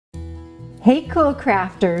Hey cool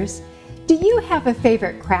crafters! Do you have a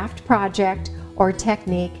favorite craft project or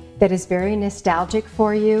technique that is very nostalgic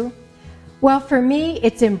for you? Well, for me,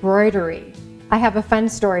 it's embroidery. I have a fun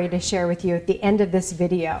story to share with you at the end of this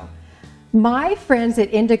video. My friends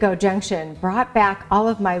at Indigo Junction brought back all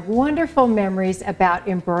of my wonderful memories about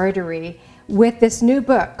embroidery with this new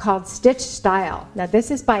book called Stitch Style. Now this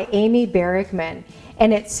is by Amy Berrickman,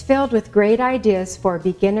 and it's filled with great ideas for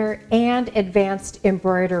beginner and advanced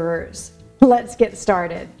embroiderers. Let's get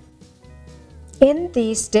started. In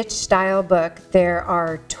the Stitch Style book, there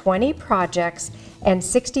are 20 projects and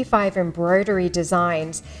 65 embroidery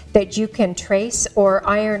designs that you can trace or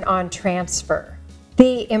iron on transfer.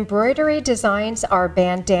 The embroidery designs are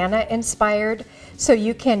bandana inspired, so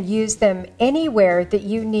you can use them anywhere that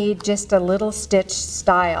you need just a little stitch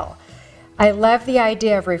style. I love the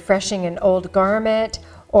idea of refreshing an old garment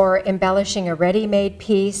or embellishing a ready-made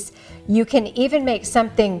piece. You can even make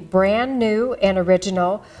something brand new and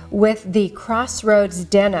original with the Crossroads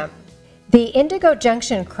Denim. The Indigo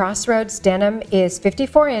Junction Crossroads Denim is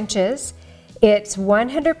 54 inches. It's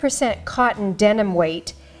 100% cotton denim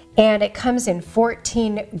weight, and it comes in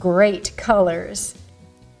 14 great colors.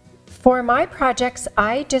 For my projects,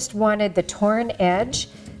 I just wanted the torn edge,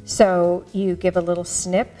 so you give a little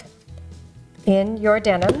snip in your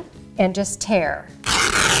denim and just tear.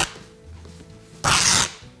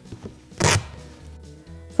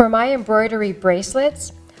 For my embroidery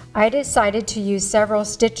bracelets, I decided to use several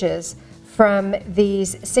stitches from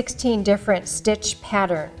these 16 different stitch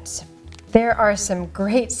patterns. There are some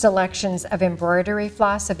great selections of embroidery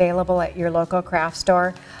floss available at your local craft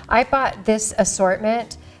store. I bought this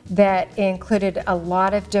assortment that included a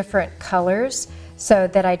lot of different colors so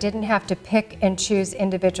that I didn't have to pick and choose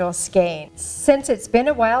individual skeins. Since it's been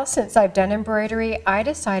a while since I've done embroidery, I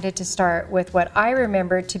decided to start with what I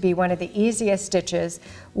remembered to be one of the easiest stitches,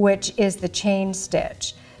 which is the chain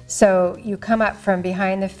stitch. So you come up from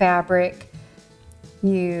behind the fabric,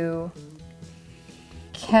 you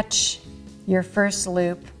catch your first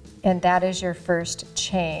loop, and that is your first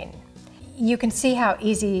chain. You can see how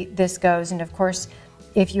easy this goes, and of course,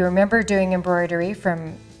 if you remember doing embroidery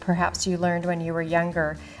from perhaps you learned when you were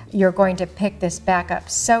younger, you're going to pick this back up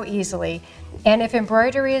so easily. And if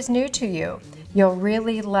embroidery is new to you, you'll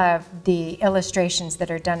really love the illustrations that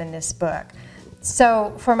are done in this book.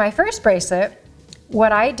 So for my first bracelet,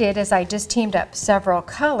 what I did is I just teamed up several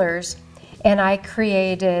colors and I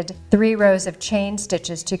created 3 rows of chain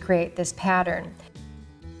stitches to create this pattern.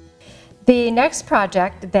 The next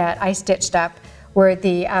project that I stitched up were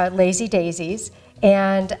the Lazy Daisies,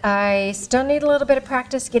 and I still need a little bit of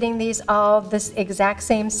practice getting these all this exact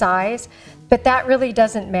same size, but that really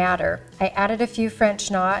doesn't matter. I added a few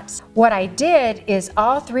French knots. What I did is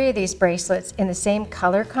all 3 of these bracelets in the same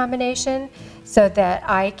color combination so that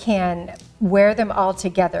I can wear them all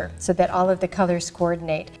together so that all of the colors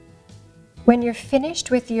coordinate. When you're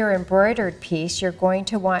finished with your embroidered piece, you're going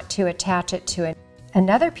to want to attach it to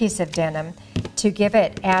another piece of denim to give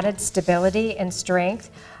it added stability and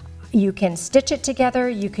strength. You can stitch it together,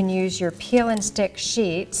 you can use your peel and stick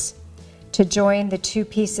sheets to join the 2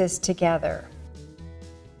 pieces together.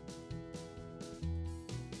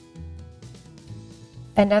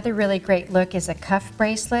 Another really great look is a cuff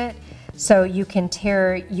bracelet. So you can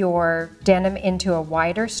tear your denim into a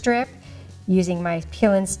wider strip using my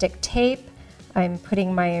peel and stick tape. I'm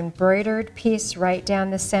putting my embroidered piece right down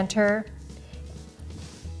the center,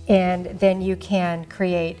 and then you can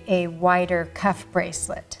create a wider cuff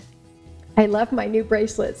bracelet. I love my new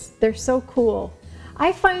bracelets. They're so cool.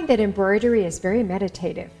 I find that embroidery is very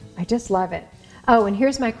meditative. I just love it. Oh, and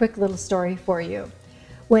here's my quick little story for you.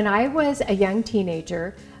 When I was a young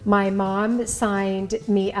teenager, my mom signed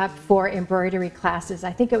me up for embroidery classes.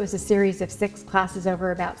 I think it was a series of 6 classes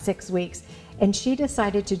over about 6 weeks, and she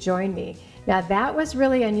decided to join me. Now that was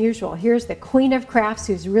really unusual. Here's the queen of crafts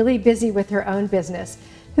who's really busy with her own business,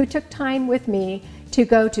 who took time with me to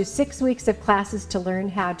go to 6 weeks of classes to learn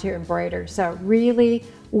how to embroider. So really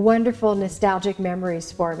wonderful nostalgic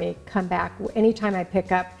memories for me come back anytime I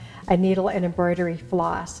pick up a needle and embroidery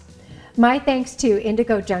floss. My thanks to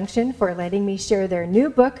Indigo Junction for letting me share their new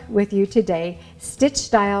book with you today, Stitch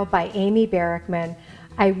Style by Amy Berrickman.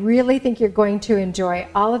 I really think you're going to enjoy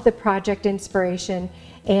all of the project inspiration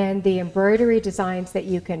and the embroidery designs that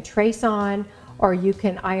you can trace on or you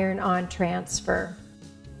can iron on transfer.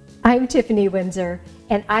 I'm Tiffany Windsor,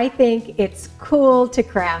 and I think it's cool to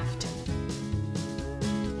craft.